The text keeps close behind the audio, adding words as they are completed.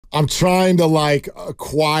I'm trying to like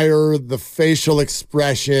acquire the facial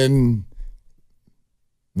expression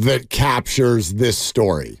that captures this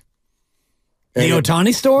story. The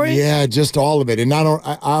Ohtani story? Yeah, just all of it. And I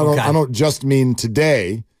don't just mean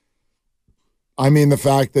today. I mean the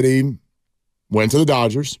fact that he went to the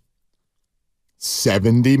Dodgers.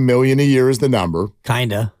 $70 million a year is the number.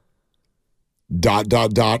 Kinda. ...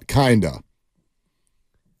 Kinda.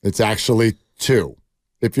 It's actually 2.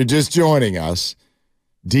 If you're just joining us,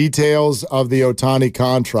 details of the Ohtani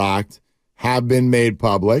contract have been made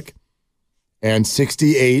public, and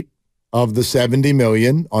 68 of the 70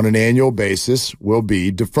 million on an annual basis will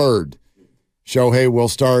be deferred. Shohei will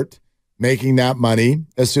start making that money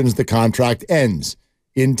as soon as the contract ends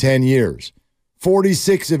in 10 years.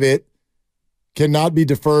 46 of it cannot be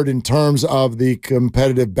deferred in terms of the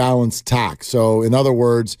competitive balance tax. So in other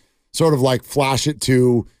words, sort of like flash it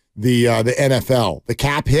to the NFL. The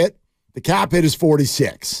cap hit is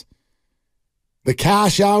 46. The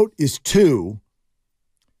cash out is 2.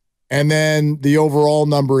 And then the overall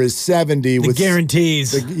number is 70. The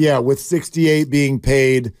guarantees. With 68 being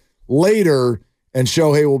paid later, and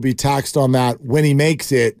Shohei will be taxed on that when he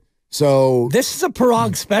makes it. So this is a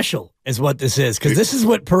Parag special, is what this is, because this is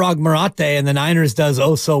what Parag Marate and the Niners does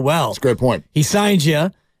so well. That's a great point. He signs you,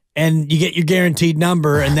 and you get your guaranteed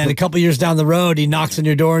number, and then a couple years down the road, he knocks on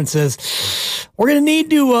your door and says, we're going to need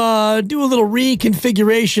to do a little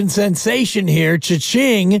reconfiguration sensation here,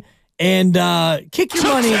 cha-ching, and kick your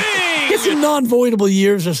money, get some non-voidable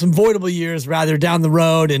years, or some voidable years, rather, down the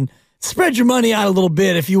road, and spread your money out a little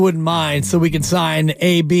bit, if you wouldn't mind, so we can sign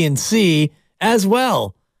A, B, and C as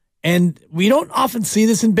well. And we don't often see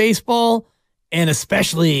this in baseball, and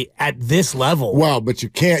especially at this level. Well, but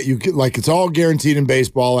it's all guaranteed in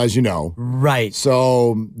baseball, as you know. Right.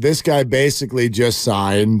 So this guy basically just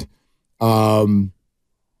signed, he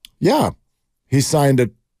signed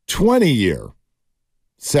a 20-year,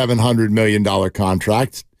 $700 million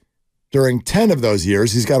contract. During 10 of those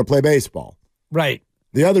years, he's got to play baseball. Right.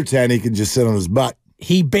 The other 10, he can just sit on his butt.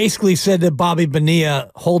 He basically said to Bobby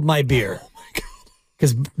Bonilla, hold my beer.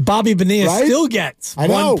 Because Bobby Bonilla still gets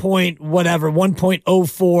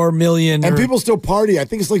 1.04 million. And people still party. I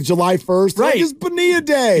think it's like July 1st. Right. Like it's Bonilla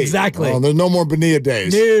Day. Exactly. Oh, there's no more Bonilla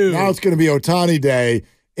days. No. Now it's going to be Ohtani Day,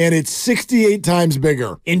 and it's 68 times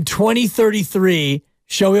bigger. In 2033,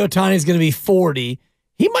 Shohei Ohtani is going to be 40.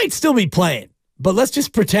 He might still be playing, but let's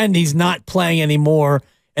just pretend he's not playing anymore,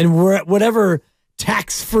 and we're at whatever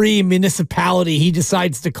tax-free municipality he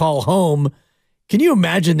decides to call home. Can you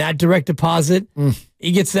imagine that direct deposit?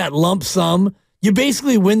 He gets that lump sum. You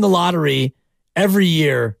basically win the lottery every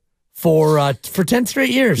year for 10 straight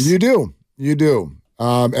years. You do.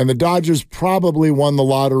 And the Dodgers probably won the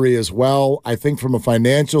lottery as well. I think from a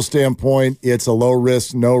financial standpoint, it's a low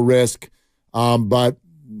risk, no risk. But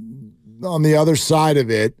on the other side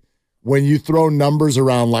of it, when you throw numbers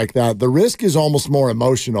around like that, the risk is almost more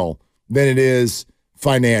emotional than it is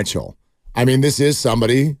financial. I mean, this is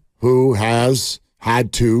somebody who has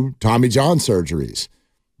had 2 Tommy John surgeries.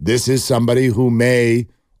 This is somebody who may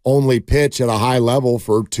only pitch at a high level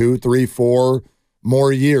for 2, 3, 4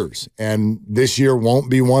 more years, and this year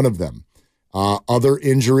won't be one of them. Other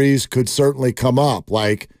injuries could certainly come up.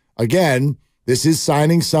 Like, again, this is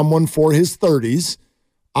signing someone for his 30s.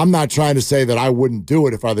 I'm not trying to say that I wouldn't do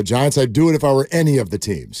it if I were the Giants. I'd do it if I were any of the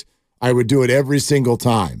teams. I would do it every single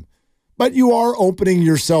time. But you are opening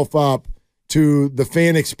yourself up to the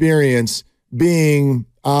fan experience being,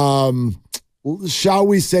 shall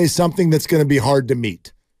we say, something that's going to be hard to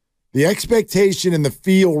meet. The expectation and the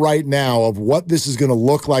feel right now of what this is going to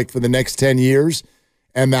look like for the next 10 years,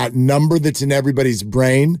 and that number that's in everybody's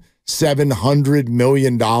brain, $700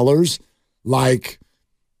 million, like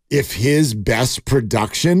if his best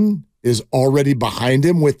production is already behind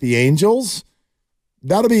him with the Angels,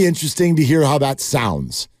 that'll be interesting to hear how that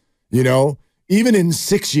sounds. You know, even in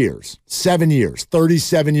 6 years, 7 years,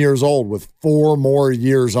 37 years old with 4 more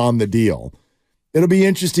years on the deal. It'll be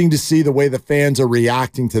interesting to see the way the fans are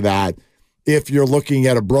reacting to that if you're looking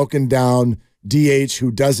at a broken down DH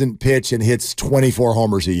who doesn't pitch and hits 24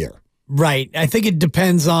 homers a year. Right. I think it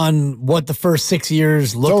depends on what the first 6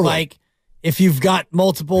 years look like. If you've got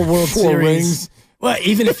multiple World 4 Series. rings. Well,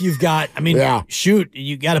 even if you've got, I mean, shoot,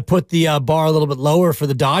 you got to put the bar a little bit lower for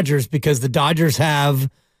the Dodgers, because the Dodgers have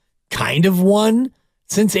kind of won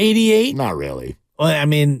since '88. Not really. Well, I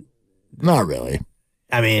mean, not really.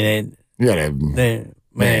 I mean, you gotta,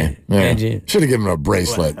 should have given him a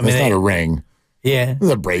bracelet. It's not a ring. Yeah,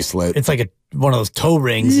 it's a bracelet. It's like one of those toe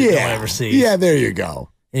rings that no one ever sees. Yeah, there you go.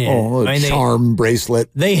 Yeah. Oh, charm bracelet.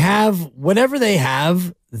 They have whatever they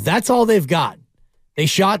have. That's all they've got. They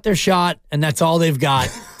shot their shot, and that's all they've got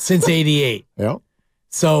since 88. Yeah.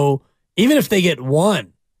 So even if they get a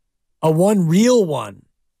one real one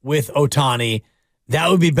with Ohtani, that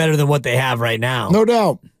would be better than what they have right now. No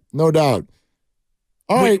doubt. No doubt.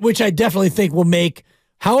 All right. Which I definitely think will make,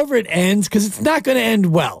 however it ends, because it's not going to end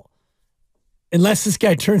well. Unless this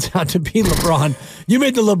guy turns out to be LeBron. You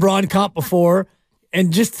made the LeBron comp before,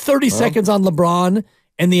 and just 30 seconds on LeBron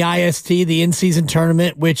and the IST, the in-season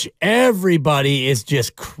tournament, which everybody is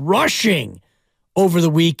just crushing over the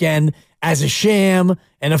weekend as a sham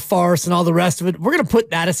and a farce and all the rest of it. We're going to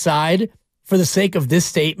put that aside for the sake of this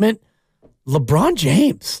statement. LeBron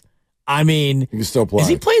James, I mean, he can still play. Is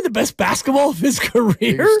he playing the best basketball of his career?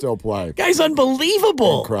 He can still play. Guy's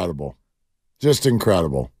unbelievable. Incredible. Just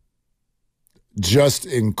incredible. Just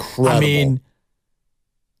incredible.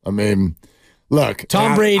 I mean, look,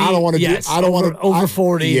 Tom Brady. I don't want to. Yes, I don't want to over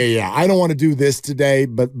 40. Yeah. I don't want to do this today,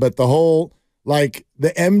 but the whole like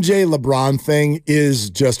the MJ LeBron thing is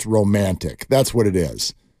just romantic. That's what it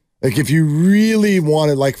is. Like if you really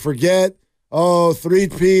want to, like, forget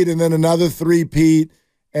three-peat and then another three-peat,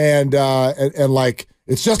 and like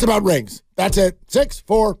it's just about rings. That's it. 6,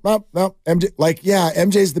 4, no, MJ. Like, yeah,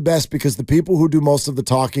 MJ's the best because the people who do most of the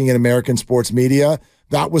talking in American sports media,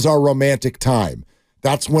 that was our romantic time.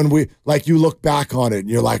 That's when you look back on it and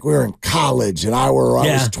you're like, we were in college and I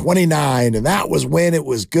was 29 and that was when it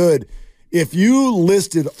was good. If you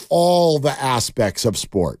listed all the aspects of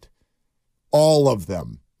sport, all of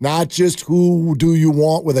them, not just who do you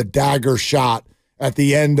want with a dagger shot at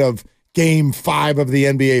the end of Game 5 of the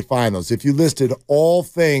NBA Finals, if you listed all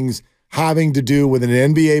things having to do with an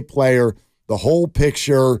NBA player, the whole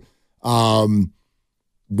picture,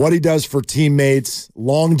 what he does for teammates,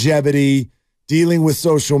 longevity, dealing with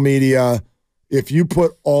social media, if you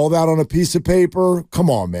put all that on a piece of paper, come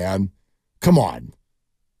on, man. Come on.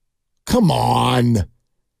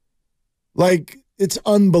 Like, it's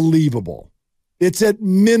unbelievable. It's at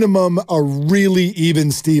minimum a really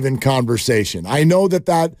even Steven conversation. I know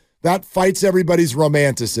that fights everybody's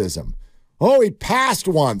romanticism. Oh, he passed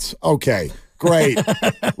once. Okay, great.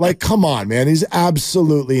 Like, come on, man. He's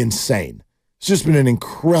absolutely insane. It's just been an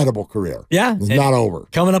incredible career. Yeah. It's not over.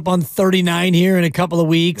 Coming up on 39 here in a couple of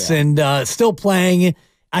weeks, and still playing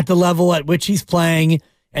at the level at which he's playing.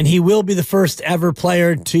 And he will be the first ever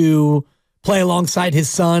player to play alongside his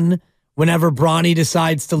son whenever Bronny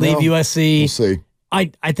decides to leave USC. We'll see. I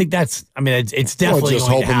think it's definitely just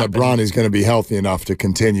going to hoping that Bronny's going to be healthy enough to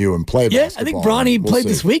continue and play basketball. I think Bronny played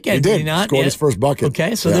this weekend. He did. He not? Scored his first bucket.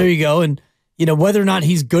 Okay, so there you go. And, whether or not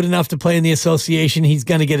he's good enough to play in the association, he's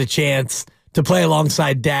going to get a chance to play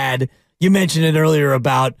alongside Dad. You mentioned it earlier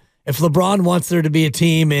about if LeBron wants there to be a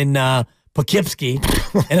team in Poughkeepsie,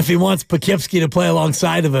 and if he wants Poughkeepsie to play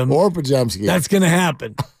alongside of him, or Pajemski, that's going to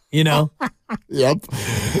happen, Yep.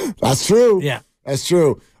 That's true. Yeah. That's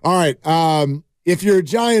true. All right. If you're a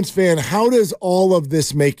Giants fan, how does all of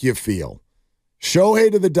this make you feel? Shohei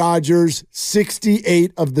to the Dodgers,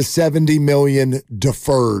 68 of the 70 million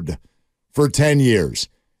deferred for 10 years.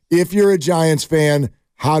 If you're a Giants fan,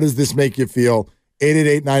 how does this make you feel?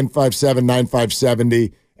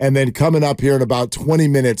 888-957-9570. And then coming up here in about 20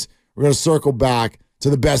 minutes, we're going to circle back to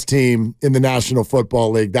the best team in the National Football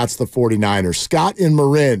League. That's the 49ers. Scott in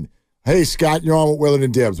Marin. Hey, Scott, you're on with Willard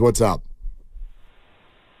and Dibs. What's up?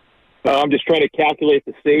 I'm just trying to calculate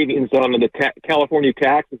the savings on the California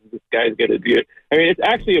taxes this guy's going to do. I mean, it's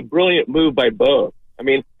actually a brilliant move by both. I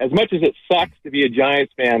mean, as much as it sucks to be a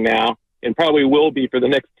Giants fan now, and probably will be for the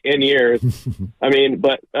next 10 years,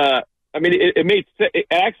 it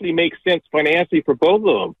actually makes sense financially for both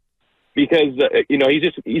of them because,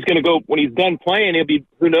 he's going to go, when he's done playing, he'll be,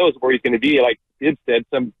 who knows where he's going to be, like Dib said,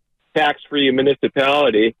 some tax-free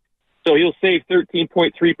municipality. So he'll save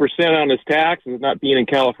 13.3% on his taxes not being in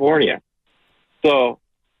California. So,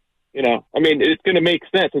 it's going to make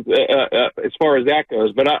sense as far as that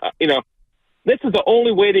goes. But, this is the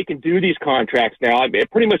only way they can do these contracts now. I mean,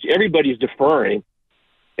 pretty much everybody's deferring.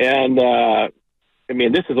 And,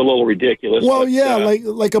 this is a little ridiculous. Well, but,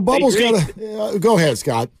 like a bubble's got to go ahead,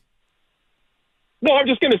 Scott. No, I'm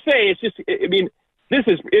just going to say it's just, it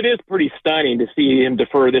is pretty stunning to see him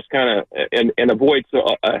defer this kind of and avoid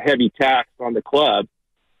a heavy tax on the club,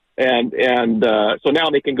 and so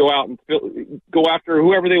now they can go out and go after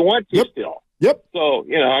whoever they want to still. Yep. So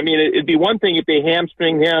it'd be one thing if they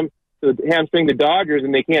hamstring the Dodgers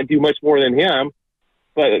and they can't do much more than him,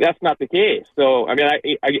 but that's not the case. So I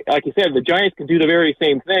like you said, the Giants can do the very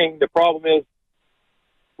same thing. The problem is,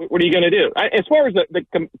 what are you going to do? As far as the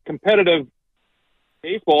competitive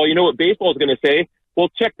baseball, you know what baseball is going to say? Well,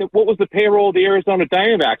 check what was the payroll of the Arizona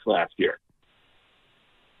Diamondbacks last year?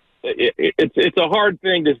 it's a hard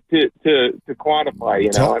thing to quantify.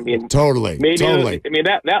 You know, I mean, totally. I mean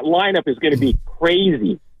that lineup is going to be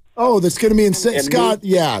crazy. Oh, that's going to be insane, Scott.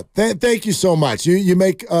 Yeah, thank you so much. You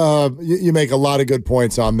make you make a lot of good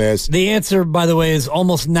points on this. The answer, by the way, is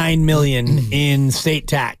almost $9 million in state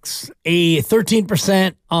tax. A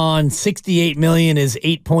 13% on $68 million is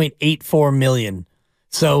 $8.84 million.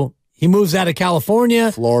 So he moves out of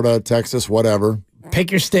California, Florida, Texas, whatever.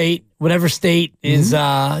 Pick your state, whatever state is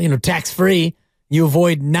tax free. You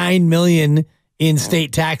avoid $9 million in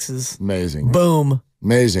state taxes. Amazing. Boom.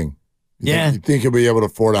 Amazing. You think you'll be able to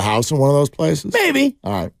afford a house in one of those places? Maybe.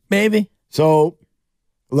 All right. Maybe. So,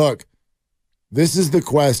 look, this is the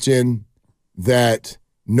question that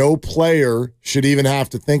no player should even have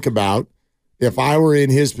to think about. If I were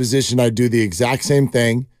in his position, I'd do the exact same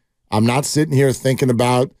thing. I'm not sitting here thinking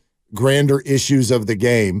about grander issues of the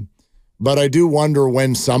game, but I do wonder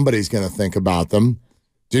when somebody's going to think about them.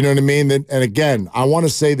 Do you know what I mean? And again, I want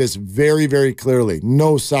to say this very, very clearly.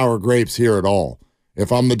 No sour grapes here at all. If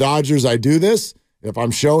I'm the Dodgers, I do this. If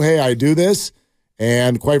I'm Shohei, I do this.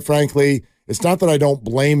 And quite frankly, it's not that I don't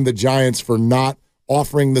blame the Giants for not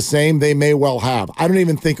offering the same. They may well have. I don't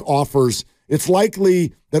even think offers, it's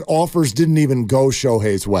likely that offers didn't even go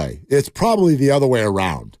Shohei's way. It's probably the other way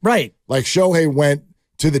around. Right. Like Shohei went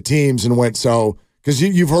to the teams and went, because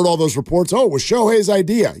you've heard all those reports, it was Shohei's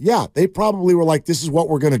idea. Yeah, they probably were like, this is what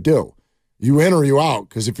we're going to do. You in or you out?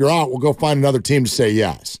 Because if you're out, we'll go find another team to say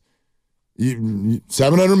yes.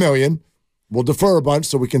 $700 million. We'll defer a bunch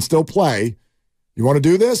so we can still play. You want to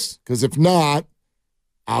do this? Because if not,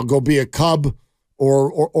 I'll go be a Cub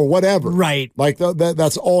or whatever. Right. Like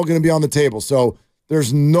that's all going to be on the table. So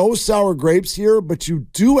there's no sour grapes here, but you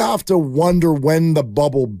do have to wonder when the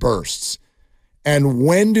bubble bursts. And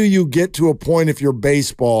when do you get to a point, if you're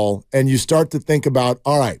baseball, and you start to think about,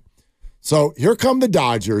 all right, so here come the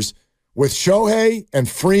Dodgers with Shohei and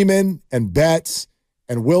Freeman and Betts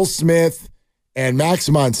and Will Smith and Max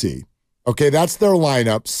Muncy. Okay, that's their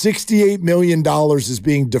lineup. $68 million is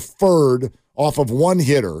being deferred off of one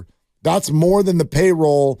hitter. That's more than the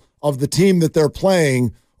payroll of the team that they're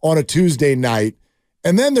playing on a Tuesday night.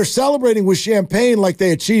 And then they're celebrating with champagne like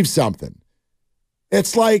they achieved something.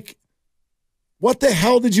 It's like, what the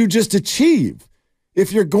hell did you just achieve?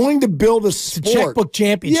 If you're going to build a sport. It's a checkbook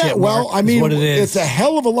championship. Yeah, well, Mark, I mean, what it is. It's a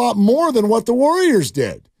hell of a lot more than what the Warriors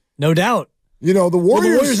did. No doubt. You know, the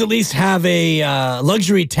Warriors at least have a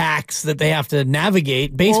luxury tax that they have to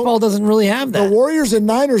navigate. Baseball doesn't really have that. The Warriors and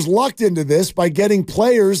Niners lucked into this by getting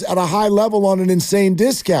players at a high level on an insane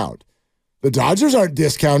discount. The Dodgers aren't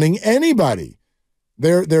discounting anybody.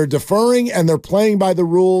 They're deferring and they're playing by the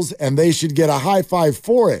rules, and they should get a high five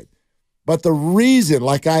for it. But the reason,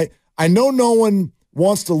 like I know no one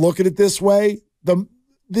wants to look at it this way.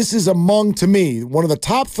 This is among, to me, one of the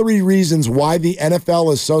top 3 reasons why the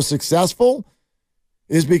NFL is so successful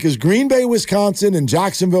is because Green Bay, Wisconsin, and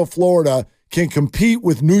Jacksonville, Florida can compete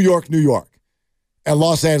with New York, New York, and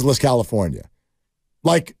Los Angeles, California.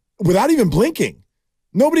 Like, without even blinking.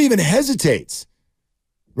 Nobody even hesitates,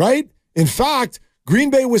 right? In fact, Green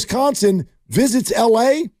Bay, Wisconsin visits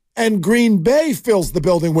L.A., and Green Bay fills the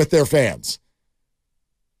building with their fans.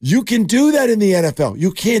 You can do that in the NFL.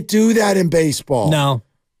 You can't do that in baseball. No.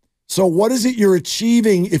 So what is it you're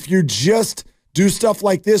achieving if you just do stuff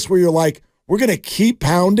like this where you're like, we're going to keep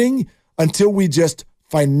pounding until we just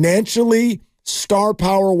financially, star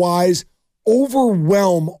power-wise,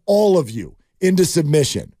 overwhelm all of you into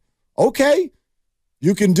submission? Okay,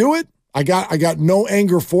 you can do it. I got no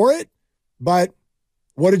anger for it, but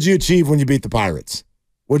what did you achieve when you beat the Pirates?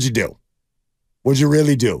 What'd you do? What'd you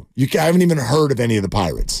really do? I haven't even heard of any of the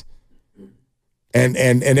Pirates. And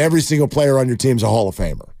every single player on your team's a Hall of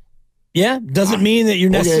Famer. Yeah, doesn't mean that you're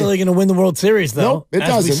necessarily going to win the World Series, though. Nope, it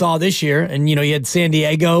doesn't. As we saw this year. And, you had San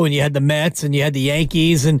Diego, and you had the Mets, and you had the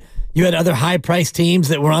Yankees, and you had other high-priced teams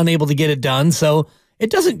that were unable to get it done. So it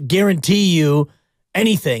doesn't guarantee you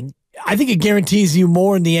anything. I think it guarantees you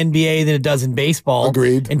more in the NBA than it does in baseball.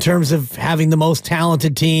 Agreed. In terms of having the most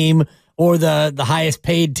talented team or the highest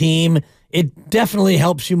paid team. It definitely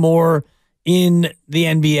helps you more in the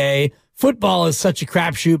NBA. Football is such a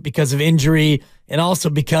crapshoot because of injury and also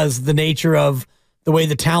because the nature of the way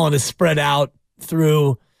the talent is spread out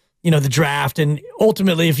through, the draft. And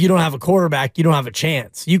ultimately, if you don't have a quarterback, you don't have a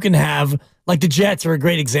chance. You can have, like the Jets are a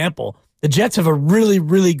great example. The Jets have a really,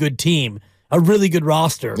 really good team, a really good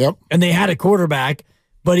roster. Yep. And they had a quarterback,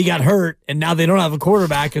 but he got hurt, and now they don't have a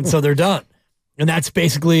quarterback, and so they're done. And that's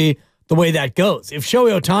basically the way that goes. If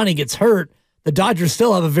Shohei Ohtani gets hurt, the Dodgers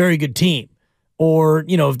still have a very good team. Or,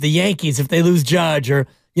 if the Yankees, if they lose Judge, or,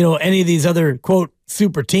 any of these other, quote,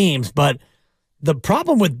 super teams. But the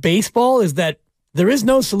problem with baseball is that there is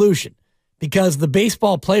no solution because the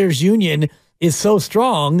Baseball Players Union is so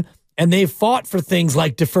strong and they've fought for things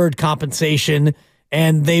like deferred compensation,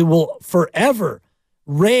 and they will forever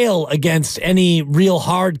rail against any real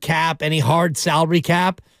hard cap, any hard salary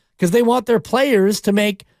cap, because they want their players to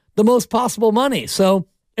make the most possible money. So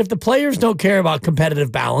if the players don't care about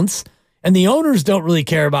competitive balance and the owners don't really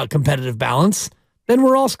care about competitive balance, then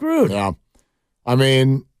we're all screwed. Yeah. I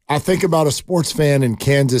mean, I think about a sports fan in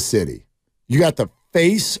Kansas City. You got the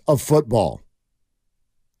face of football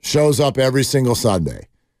shows up every single Sunday.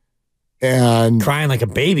 And crying like a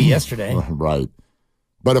baby yesterday. Right.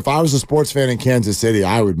 But if I was a sports fan in Kansas City,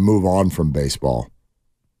 I would move on from baseball.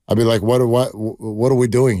 I'd be like, what are we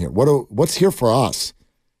doing here? What's here for us?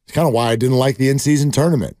 It's kind of why I didn't like the in-season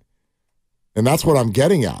tournament. And that's what I'm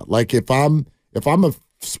getting at. Like if I'm a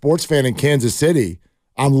sports fan in Kansas City,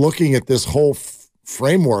 I'm looking at this whole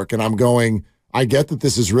framework and I'm going, I get that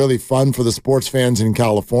this is really fun for the sports fans in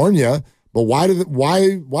California, but why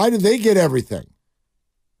do they get everything?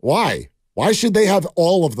 Why? Why should they have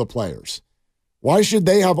all of the players? Why should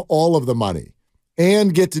they have all of the money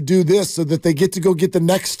and get to do this so that they get to go get the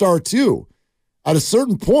next star too? At a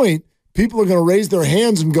certain point, people are going to raise their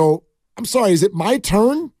hands and go, I'm sorry, is it my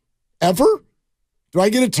turn ever? Do I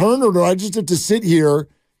get a turn or do I just have to sit here?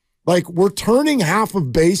 Like, we're turning half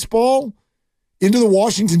of baseball into the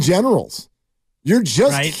Washington Generals. You're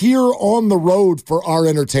just here on the road for our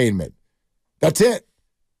entertainment. That's it.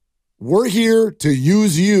 We're here to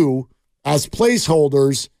use you as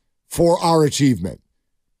placeholders for our achievement.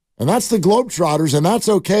 And that's the Globetrotters, and that's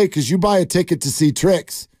okay because you buy a ticket to see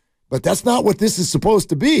tricks. But that's not what this is supposed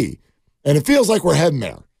to be. And it feels like we're heading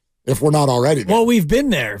there, if we're not already there. Well, we've been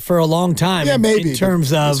there for a long time. Yeah, maybe. In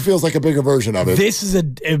terms of... This feels like a bigger version of it. This is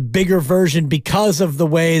a bigger version because of the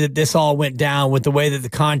way that this all went down with the way that the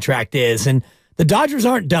contract is. And the Dodgers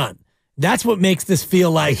aren't done. That's what makes this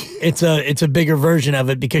feel like it's a bigger version of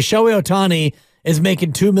it because Shohei Ohtani is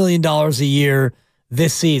making $2 million a year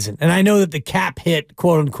this season. And I know that the cap hit,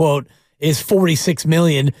 quote unquote, is $46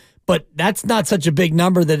 million, but that's not such a big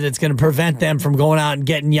number that it's going to prevent them from going out and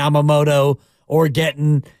getting Yamamoto or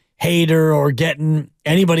getting Hader or getting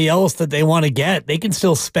anybody else that they want to get. They can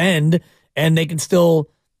still spend and they can still,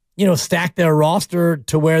 stack their roster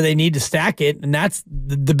to where they need to stack it. And that's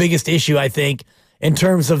the biggest issue, I think, in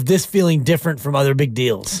terms of this feeling different from other big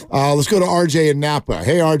deals. Let's go to RJ in Napa.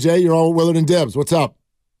 Hey, RJ, you're on Willard and Dibs. What's up?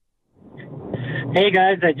 Hey,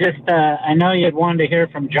 guys. I know you'd wanted to hear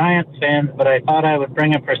from Giants fans, but I thought I would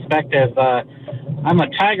bring a perspective. I'm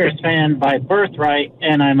a Tigers fan by birthright,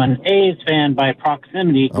 and I'm an A's fan by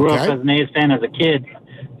proximity. Grew up as an A's fan as a kid.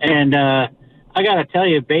 And I got to tell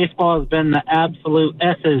you, baseball has been the absolute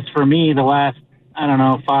S's for me the last,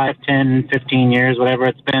 5, 10, 15 years, whatever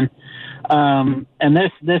it's been. And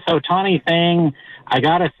this Ohtani thing, I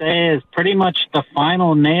gotta say, is pretty much the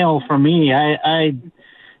final nail for me. I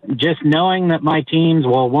just knowing that my teams,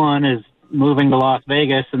 one is moving to Las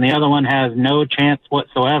Vegas and the other one has no chance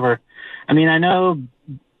whatsoever. I mean, I know,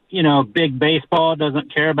 big baseball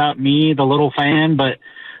doesn't care about me, the little fan, but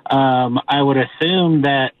I would assume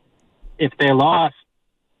that if they lost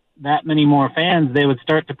that many more fans, they would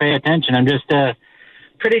start to pay attention. I'm just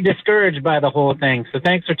pretty discouraged by the whole thing. So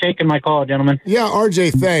thanks for taking my call, gentlemen. Yeah,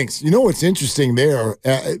 RJ, thanks. You know what's interesting there?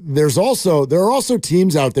 There are also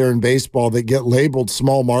teams out there in baseball that get labeled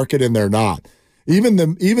small market and they're not. Even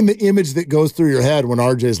the image that goes through your head when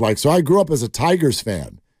RJ's like, so I grew up as a Tigers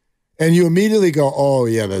fan. And you immediately go, oh,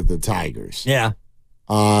 yeah, the Tigers. Yeah.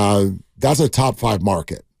 That's a top 5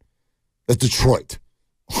 market. That's Detroit.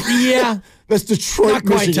 Yeah. That's Detroit, not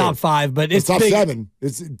quite Michigan. Top 5, but it's top big. 7.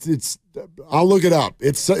 It's. I'll look it up.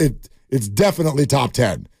 It's definitely top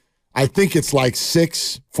 10. I think it's like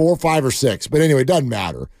 4, 5, or 6. But anyway, it doesn't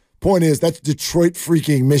matter. Point is, that's Detroit,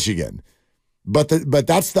 freaking Michigan. But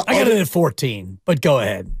that's the. I got it at 14. But go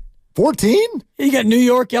ahead. 14? You got New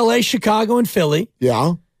York, LA, Chicago, and Philly.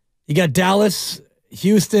 Yeah. You got Dallas,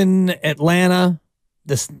 Houston, Atlanta.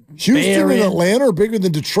 Houston and Atlanta are bigger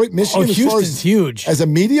than Detroit, Michigan. Oh, Houston's huge as a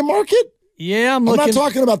media market. Yeah, I'm not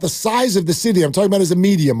talking about the size of the city. I'm talking about as a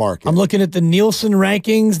media market. I'm looking at the Nielsen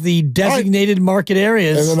rankings, the designated market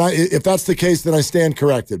areas. And then if that's the case, then I stand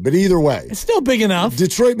corrected. But either way, it's still big enough.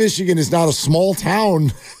 Detroit, Michigan is not a small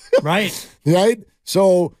town. Right. Right?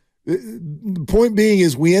 So the point being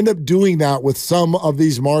is we end up doing that with some of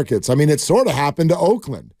these markets. I mean, it sort of happened to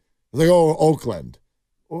Oakland. It's like, oh, Oakland.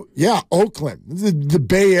 Yeah, Oakland, the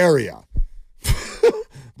Bay Area.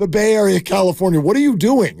 The Bay Area, California. What are you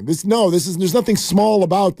doing? There's nothing small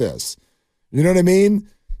about this. You know what I mean?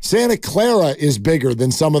 Santa Clara is bigger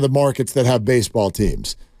than some of the markets that have baseball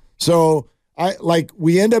teams. So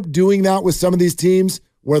We end up doing that with some of these teams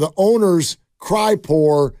where the owners cry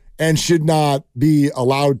poor and should not be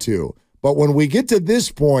allowed to. But when we get to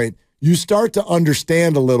this point, you start to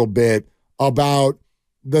understand a little bit about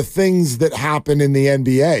the things that happen in the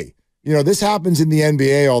NBA. You know, this happens in the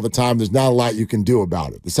NBA all the time. There's not a lot you can do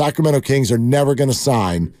about it. The Sacramento Kings are never going to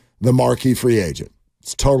sign the marquee free agent.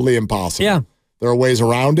 It's totally impossible. Yeah. There are ways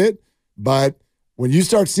around it, but when you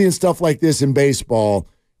start seeing stuff like this in baseball,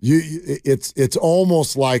 it's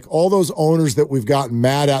almost like all those owners that we've gotten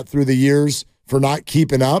mad at through the years for not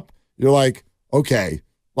keeping up. You're like, okay,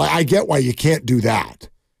 I get why you can't do that.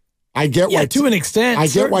 I get why to an extent. I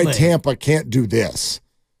get why Tampa can't do this.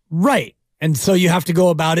 Right. And so you have to go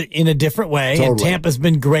about it in a different way. Totally. And Tampa's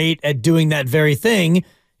been great at doing that very thing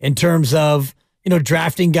in terms of,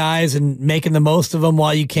 drafting guys and making the most of them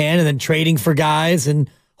while you can, and then trading for guys and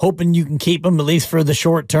hoping you can keep them at least for the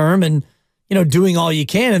short term, and, doing all you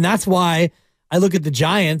can. And that's why I look at the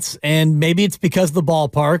Giants, and maybe it's because of the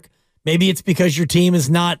ballpark. Maybe it's because your team is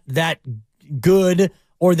not that good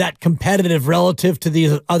or that competitive relative to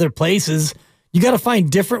these other places. You got to find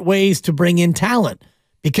different ways to bring in talent,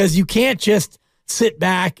 because you can't just sit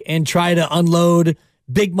back and try to unload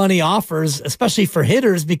big money offers, especially for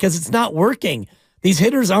hitters, because it's not working. These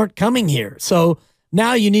hitters aren't coming here. So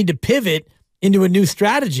now you need to pivot into a new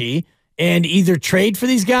strategy and either trade for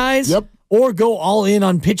these guys or go all in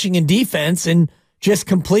on pitching and defense and just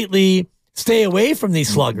completely stay away from these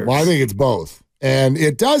sluggers. Well, I think it's both. And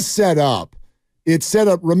it does set up. It's set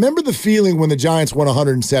up. Remember the feeling when the Giants won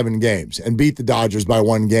 107 games and beat the Dodgers by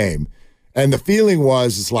 1 game. And the feeling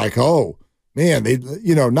was, it's like, oh, man,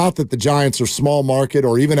 not that the Giants are small market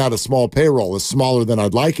or even at a small payroll is smaller than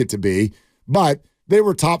I'd like it to be, but they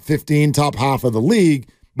were top 15, top half of the league.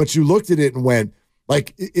 But you looked at it and went,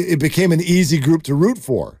 like, it became an easy group to root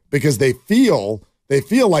for because they feel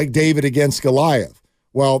like David against Goliath.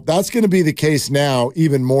 Well, that's going to be the case now,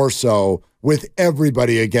 even more so with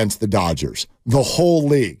everybody against the Dodgers, the whole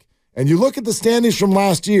league. And you look at the standings from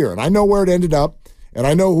last year, and I know where it ended up, and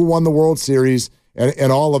I know who won the World Series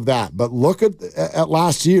and all of that. But look at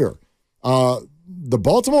last year. The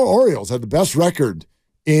Baltimore Orioles had the best record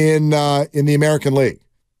in the American League.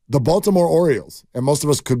 The Baltimore Orioles, and most of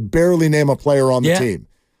us could barely name a player on the team.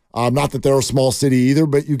 Not that they're a small city either,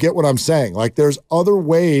 but you get what I'm saying. Like, there's other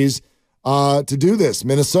ways to do this.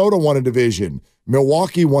 Minnesota won a division.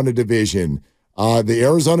 Milwaukee won a division. The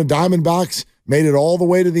Arizona Diamondbacks made it all the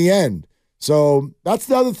way to the end. So that's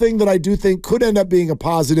the other thing that I do think could end up being a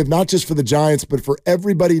positive, not just for the Giants, but for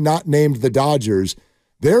everybody not named the Dodgers.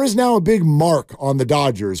 There is now a big mark on the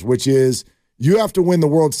Dodgers, which is you have to win the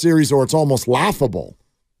World Series or it's almost laughable.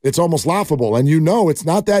 It's almost laughable. And it's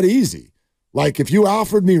not that easy. Like, if you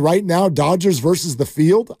offered me right now Dodgers versus the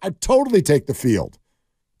field, I'd totally take the field.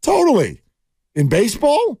 Totally. In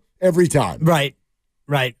baseball, every time. Right.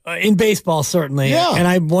 In baseball, certainly. Yeah. And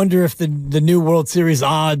I wonder if the new World Series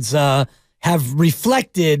odds have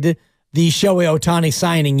reflected the Shohei Ohtani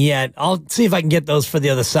signing yet. I'll see if I can get those for the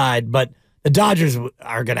other side. But the Dodgers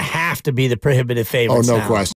are going to have to be the prohibitive favorites Oh, no now. question.